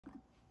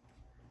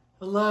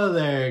Hello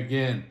there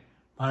again.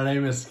 My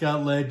name is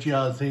Scott Lynch.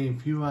 Y'all seen a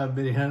few of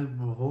my videos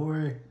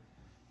before.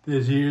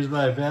 This here's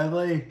my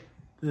family.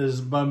 This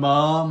is my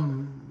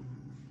mom.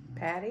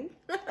 Patty.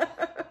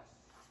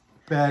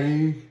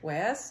 Patty.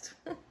 West.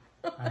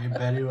 I'm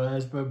Patty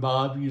West. My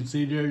mom, you've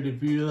seen her in a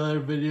few other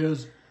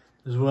videos.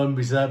 There's one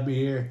beside me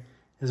here.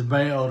 Is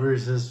my older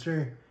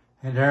sister.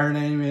 And her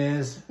name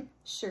is?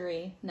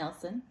 Sheree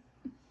Nelson.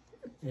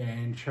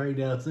 And Sheree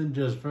Nelson,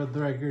 just for the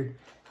record,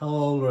 how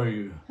old are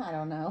you? I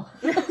don't know.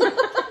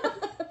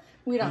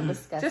 We don't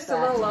discuss Just that.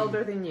 a little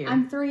older than you.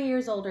 I'm 3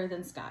 years older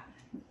than Scott.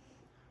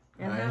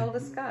 And how old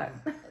is Scott?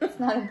 It's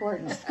not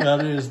important.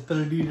 Scott is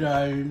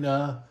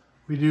 39.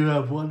 We do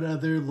have one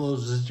other little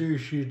sister.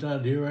 She's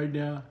not here right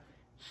now.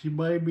 She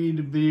might be in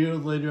the video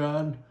later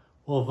on.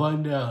 We'll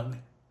find out.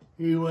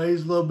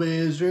 Anyways, little bit of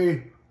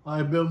history.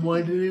 I've been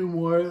wanting to do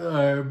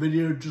more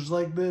video just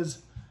like this.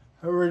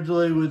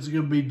 Originally, it was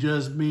going to be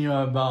just me and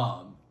my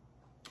mom.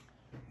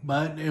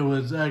 But it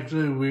was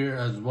actually weird.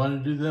 I was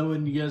wanting to do that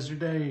one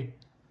yesterday.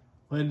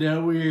 But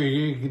now we're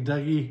here in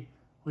Kentucky,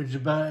 which is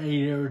about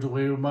 8 hours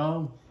away from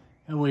mom.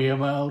 And we have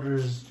my older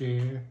sister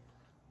here.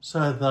 So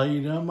I thought,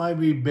 it might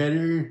be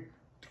better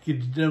to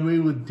get to know me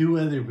with two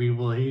other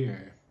people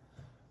here.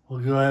 We'll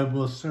go ahead and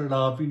we'll start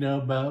off,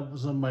 about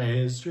some of my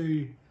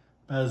history,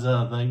 about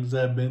some of the things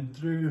I've been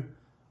through.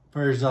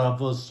 First off,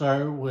 we'll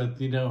start with,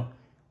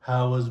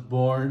 how I was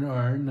born,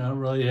 or not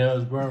really how I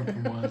was born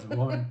from when I was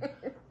born.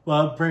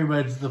 Well, pretty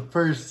much the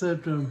first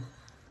symptom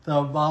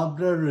that mom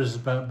noticed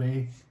about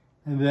me,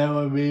 and that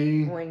would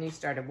be when you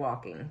started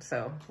walking.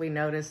 So we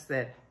noticed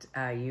that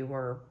you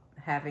were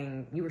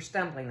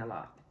stumbling a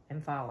lot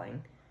and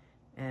falling.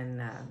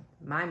 And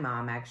my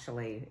mom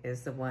actually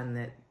is the one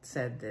that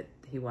said that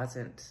he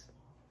wasn't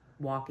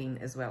walking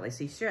as well as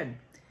he should.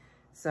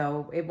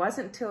 So it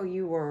wasn't until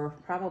you were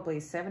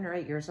probably 7 or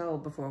 8 years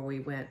old before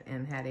we went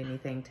and had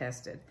anything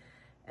tested.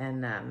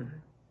 And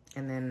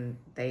then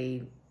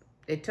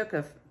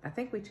I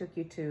think we took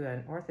you to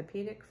an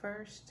orthopedic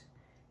first,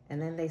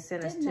 and then they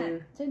sent us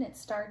to... Didn't it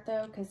start,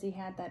 though, because he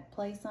had that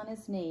place on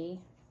his knee,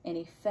 and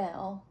he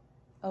fell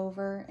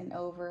over and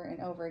over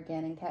and over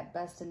again and kept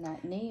busting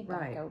that knee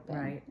back open.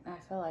 Right. I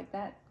feel like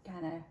that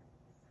kind of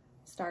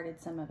started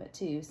some of it,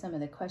 too, some of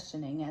the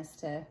questioning as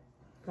to...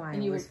 Why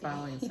he was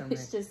falling so much. He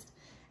was just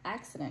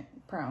accident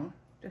prone.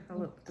 To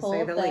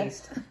say the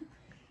least.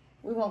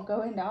 We won't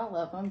go into all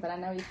of them, but I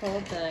know he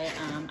pulled the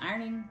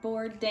ironing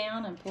board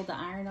down and pulled the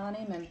iron on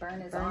him and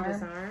burned his arm.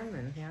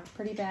 And yeah,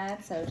 pretty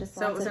bad. So just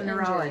so it was a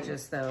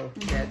neurologist though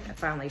that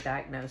finally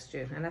diagnosed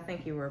you, and I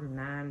think you were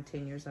 9,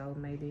 10 years old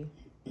maybe.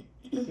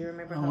 Do you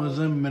remember? I was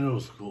in middle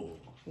school.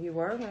 You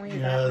were when we?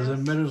 Yeah, I was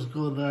in middle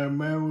school, and I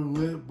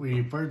remember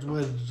we first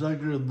went to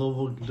Tucker in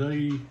Louisville,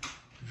 Kentucky, which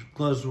is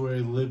close to where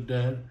he lived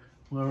at.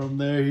 Well, from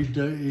there,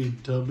 he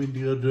told me to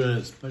go to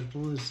a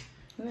specialist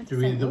to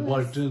read the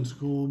Washington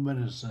School of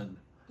Medicine,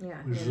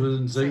 which was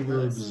in St.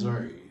 Louis,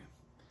 Missouri.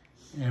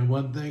 And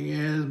one thing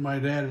is, my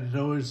dad had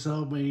always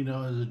told me,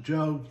 as a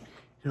joke,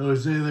 he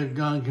always say they're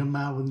going to come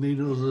out with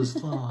needles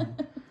this long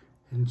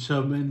and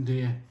shove them into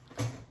you.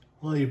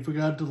 Well, you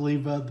forgot to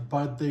leave out the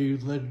part that you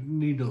let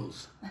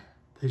needles.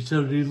 They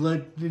shoved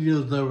the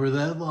needles over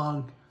that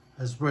long,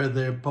 I swear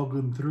they were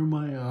poking through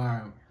my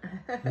arm.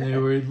 And they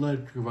were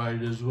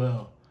electrified as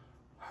well.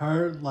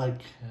 Hurt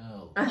like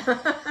hell.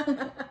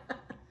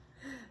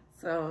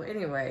 So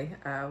anyway,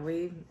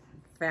 we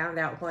found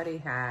out what he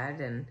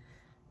had and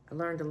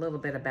learned a little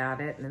bit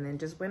about it, and then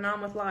just went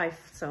on with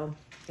life. So,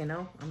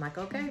 I'm like,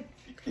 okay,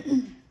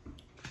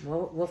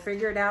 we'll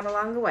figure it out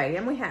along the way,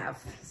 and we have.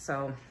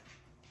 So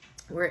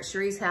we're at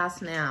Sheree's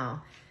house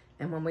now,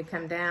 and when we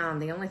come down,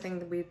 the only thing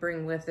that we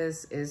bring with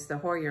us is the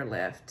Hoyer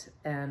lift,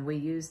 and we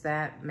use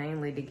that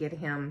mainly to get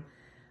him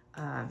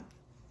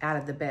out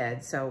of the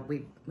bed. So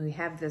we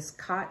have this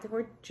cot.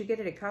 Where'd you get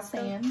it at Costco?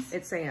 Sam's.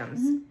 It's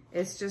Sam's.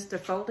 It's just a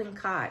folding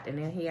cot,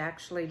 and he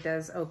actually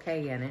does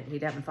okay in it. He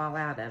doesn't fall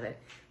out of it.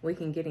 We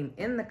can get him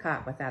in the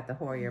cot without the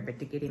Hoyer, but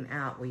to get him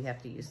out, we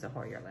have to use the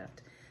Hoyer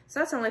lift. So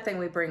that's the only thing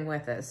we bring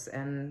with us,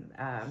 and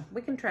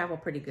we can travel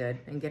pretty good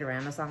and get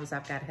around as long as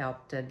I've got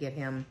help to get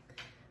him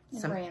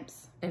some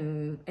ramps.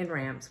 In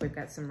ramps, we've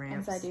got some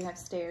ramps. And so I do have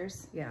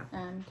stairs. Yeah.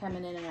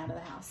 Coming in and out of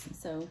the house.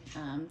 So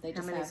they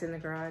just How many's in the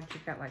garage?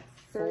 You've got like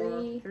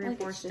three or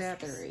four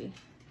steps. Just 3.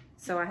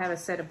 So I have a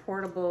set of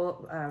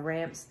portable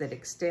ramps that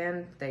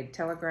extend. They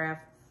telegraph.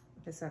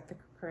 Is that the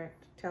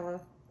correct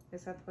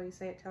Is that the way you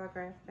say it?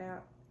 Telegraphed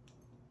out.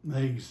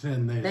 They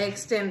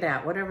extend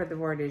out, whatever the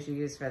word is you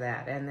use for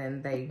that, and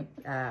then they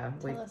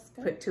we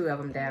put 2 of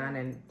them down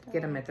and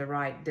get them at the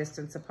right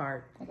distance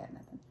apart. I got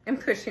nothing. And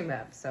push him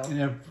up. So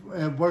and if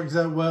it works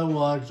out well,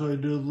 we'll actually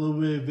do a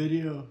little bit of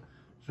video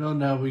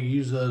showing how we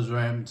use those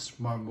ramps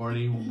tomorrow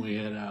morning when we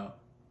head out.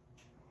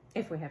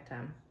 If we have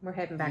time, we're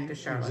heading back to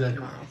Charlotte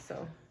tomorrow.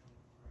 So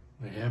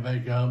we have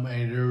back home,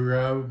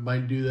 and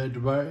might do that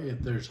tomorrow if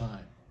there's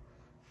time.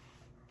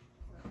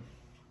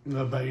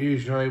 What about you,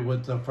 Sheree?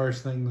 What's the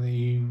first thing that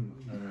you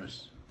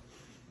noticed?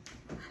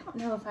 I don't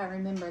know if I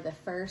remember the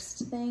first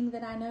thing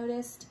that I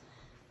noticed.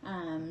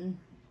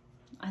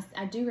 I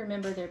I do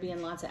remember there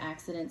being lots of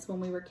accidents when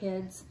we were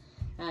kids.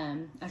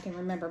 I can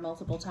remember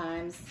multiple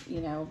times,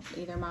 you know,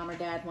 either mom or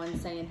dad, one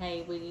saying,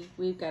 hey,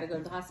 we've got to go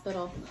to the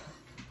hospital.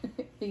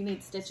 You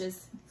need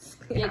stitches.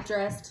 Get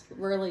dressed.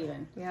 We're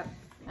leaving. Yep.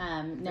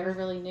 Never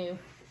really knew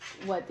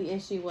what the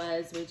issue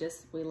was.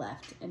 We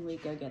left and we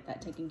go get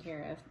that taken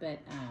care of. But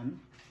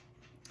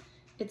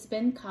it's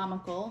been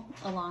comical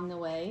along the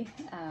way.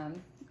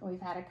 We've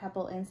had a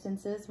couple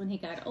instances when he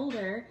got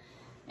older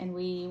and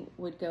we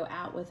would go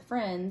out with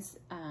friends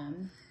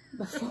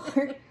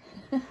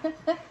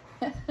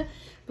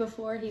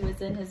before he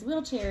was in his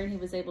wheelchair and he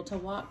was able to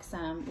walk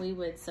some, we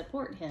would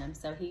support him.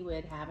 So he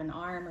would have an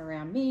arm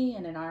around me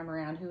and an arm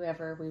around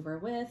whoever we were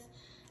with.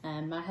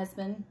 My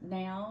husband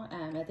now,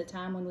 at the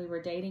time when we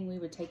were dating, we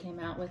would take him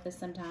out with us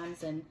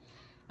sometimes. And,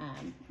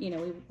 you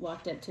know, we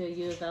walked up to a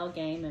U of L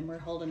game and we're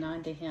holding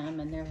on to him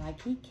and they're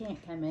like, he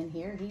can't come in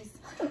here.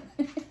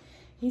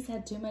 He's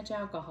had too much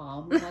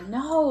alcohol. We're like,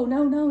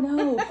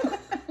 no.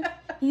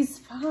 He's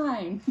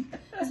fine.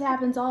 This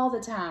happens all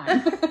the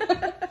time.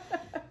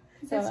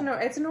 So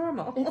it's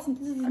normal. This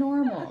is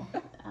normal.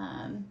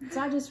 So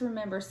I just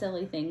remember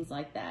silly things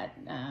like that,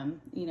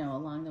 you know,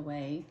 along the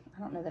way. I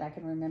don't know that I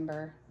can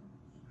remember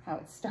how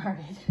it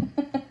started.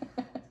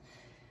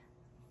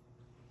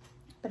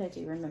 But I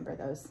do remember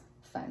those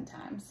fun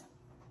times.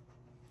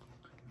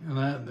 And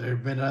there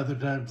have been other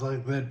times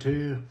like that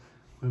too.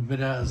 We've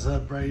been out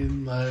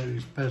celebrating, like,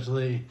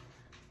 especially,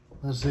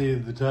 let's see,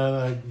 the time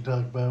I can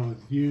talk about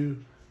with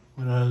you,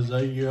 when I was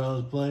at your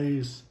all's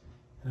place,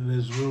 and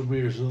this room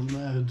here is in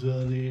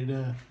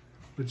Arizona,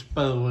 which,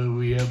 by the way,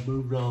 we have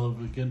moved all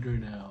over the country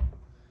now.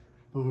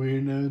 But we're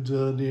in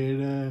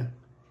Arizona.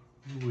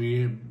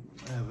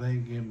 I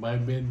think it might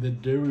have been the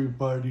dairy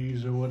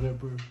parties or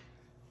whatever.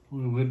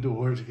 We went to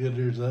horse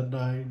getters that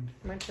night.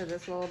 Went to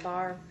this little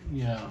bar.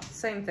 Yeah.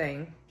 Same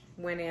thing.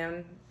 Went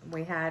in.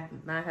 We had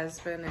my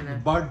husband and The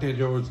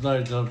bartender was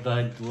nice enough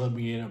to let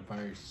me in at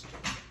first.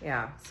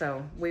 Yeah,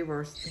 so we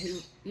were.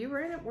 You were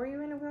in it. Were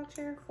you in a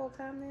wheelchair full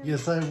time then?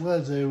 Yes, I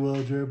was in a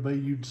wheelchair, but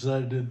you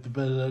decided the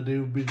best idea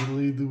would be to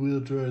leave the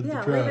wheelchair at the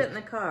truck. Yeah, leave it in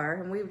the car,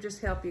 and we would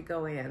just help you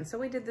go in. So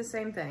we did the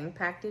same thing,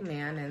 packed him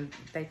in, and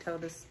they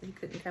told us he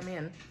couldn't come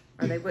in,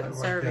 or they wouldn't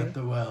serve him.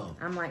 Well.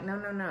 I'm like,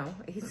 no,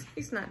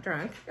 he's not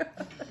drunk.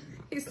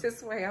 He's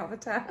this way all the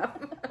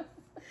time.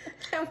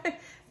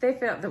 They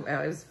felt it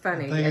was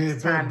funny at the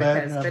time but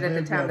at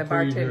the time the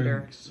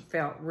bartender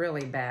felt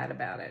really bad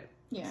about it.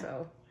 Yeah.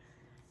 So,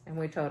 and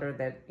we told her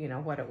that, you know,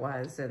 what it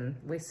was, and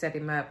we set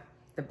him up.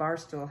 The bar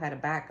stool had a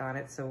back on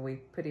it, so we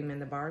put him in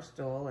the bar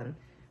stool, and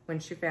when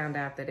she found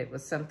out that it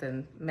was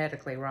something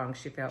medically wrong,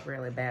 she felt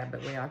really bad,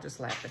 but we all just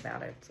laughed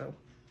about it. So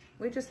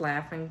we just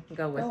laugh and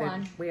go with it.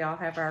 On. We all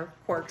have our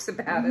quirks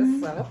about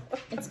us, so.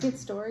 It's good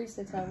stories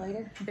to tell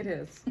later. It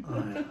is.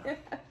 Oh, yeah.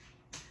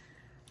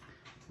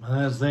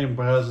 That same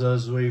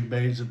process, we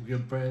made some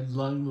good friends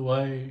along the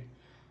way.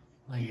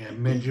 Like I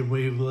mentioned,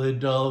 we've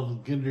lived all over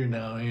the country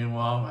now, and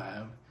Mom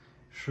have.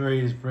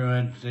 Sherry's pretty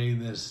much stayed in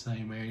this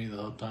same area the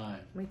whole time.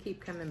 We keep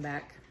coming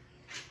back.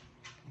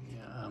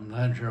 Yeah, I'm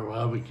not sure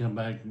why we come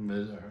back and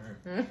visit her.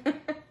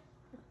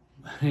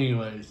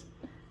 Anyways,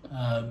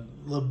 a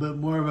little bit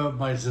more about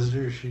my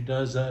sister. She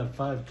does have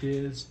 5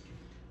 kids.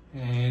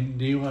 And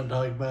do you want to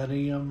talk about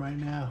any of them right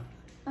now?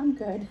 I'm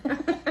good.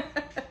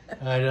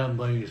 I don't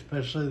blame you,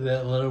 especially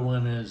that little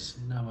one is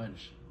not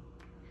much.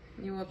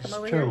 You will come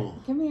over trouble.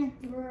 Come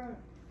here.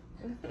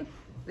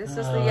 This is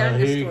the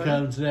youngest Here one. he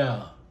comes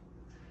now.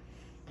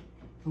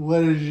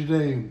 What is your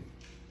name?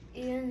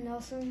 Ian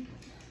Nelson.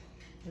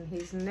 And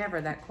he's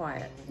never that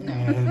quiet.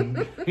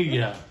 And,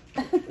 yeah.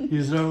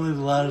 He's normally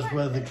the loudest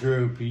one of the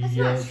group. He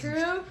That's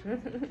not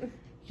true.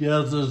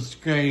 yells and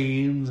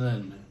screams,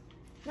 and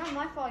Not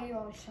my fault. You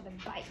always try to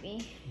bite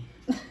me.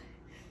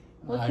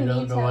 What I can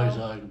don't you know what he's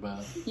tell? talking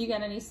about. You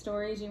got any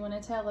stories you want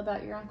to tell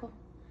about your uncle?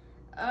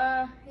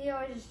 He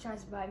always just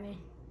tries to bite me.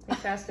 He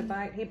tries to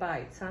bite. He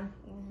bites, huh?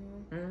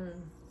 Mm-hmm. Mm.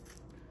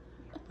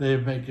 They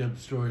make up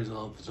stories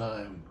all the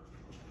time.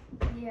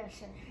 Yes,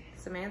 sir.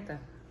 Samantha.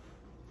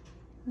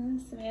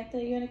 Samantha,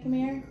 you want to come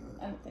here?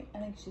 I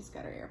think she's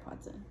got her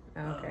AirPods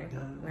in. Okay.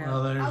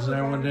 Well, there's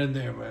that one in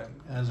there, but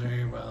as her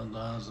earphones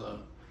on, so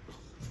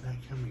not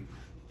coming.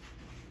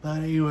 But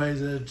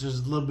anyways, it's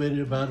just a little bit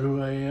about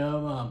who I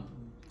am.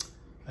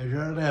 I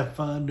try to have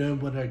fun doing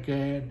what I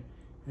can.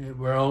 And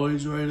we're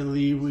always ready to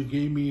leave. We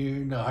came here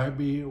in a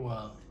heartbeat.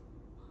 Well,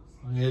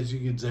 I guess you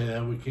could say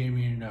that we came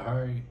here in a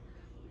hurry.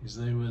 Because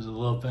there was a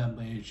little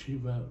family issue,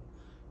 but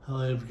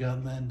I've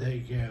gotten that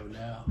taken care of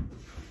now.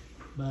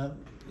 But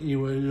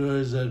anyway, we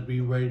always have to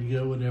be ready to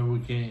go whenever we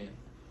can.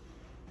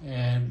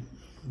 And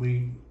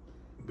we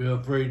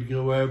feel free to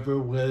go wherever,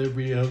 whether it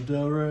be a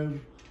hotel room,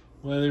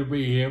 whether it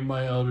be here at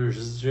my older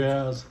sister's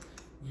house,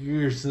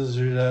 your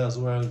sister's house,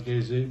 wherever the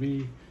case may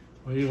be.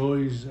 We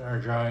always are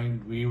trying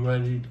to be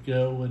ready to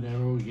go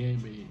whenever we can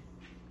be.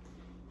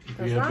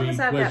 As long as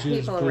I've got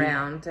people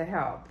around to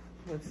help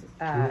with,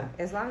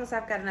 as long as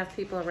I've got enough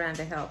people around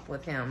to help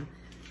with him,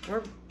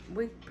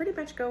 we pretty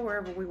much go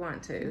wherever we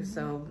want to.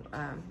 So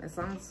as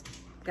long as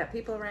got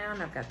people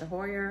around. I've got the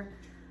Hoyer.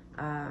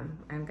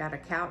 I've got a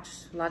couch.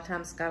 A lot of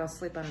times Scott will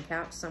sleep on a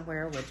couch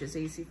somewhere, which is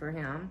easy for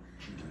him.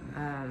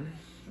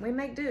 We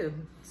make do.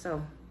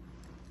 So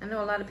I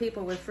know a lot of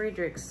people with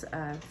Friedreich's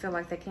feel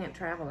like they can't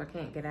travel or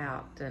can't get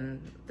out.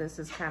 And this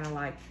is kind of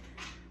like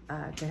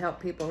to help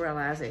people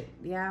realize that,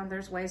 yeah,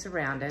 there's ways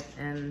around it.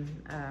 And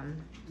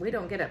we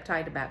don't get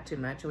uptight about too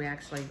much. We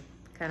actually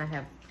kind of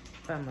have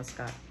fun with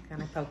Scott.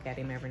 Kind of poke at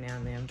him every now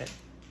and then. But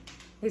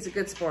he's a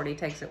good sport. He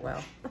takes it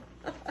well.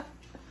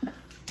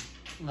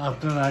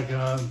 Often I go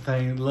and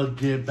think,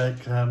 look at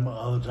back time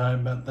all the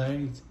time about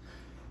things.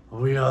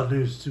 We all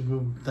do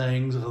stupid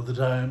things all the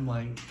time.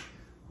 Like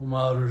when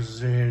my older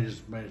sister here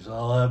just makes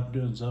all up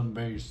doing something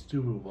very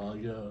stupid a while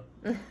ago.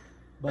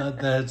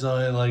 But that's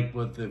only like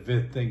what the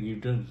 5th thing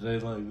you've done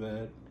today like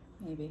that.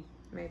 Maybe.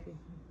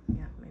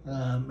 Yeah,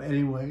 maybe.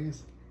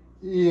 Anyways,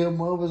 Ian,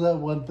 what was that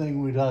one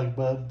thing we talked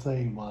about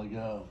saying a while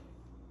ago?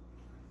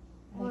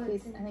 I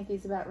think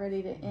he's about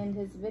ready to end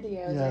his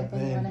video. Is Yeah, there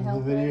anything you want to the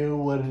help video.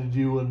 What did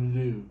you want to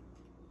do?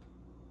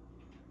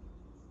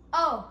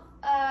 Oh,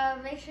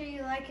 make sure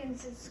you like and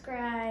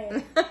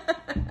subscribe.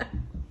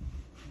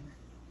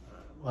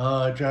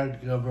 Well, I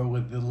tried to cover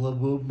with a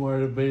little bit more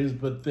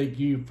debate, but thank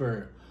you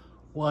for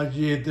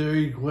watching. If there are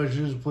any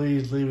questions,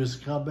 please leave us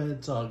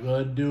comments. I'll go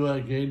ahead and do it.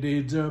 I can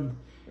answer them.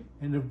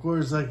 And of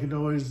course, I can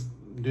always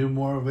do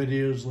more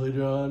videos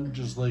later on,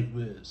 just like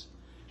this.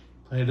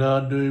 Plan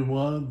on doing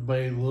one with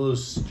my little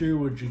sister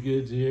when she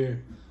gets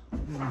here.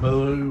 But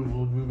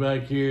we'll be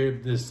back here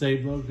at the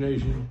same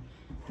location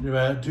in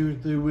about 2 or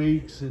 3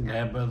 weeks and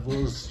have my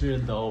little sister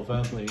and the whole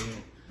family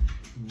here.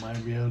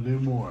 Might be able to do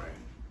more.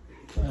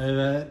 By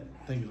that,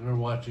 thanks for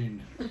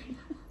watching.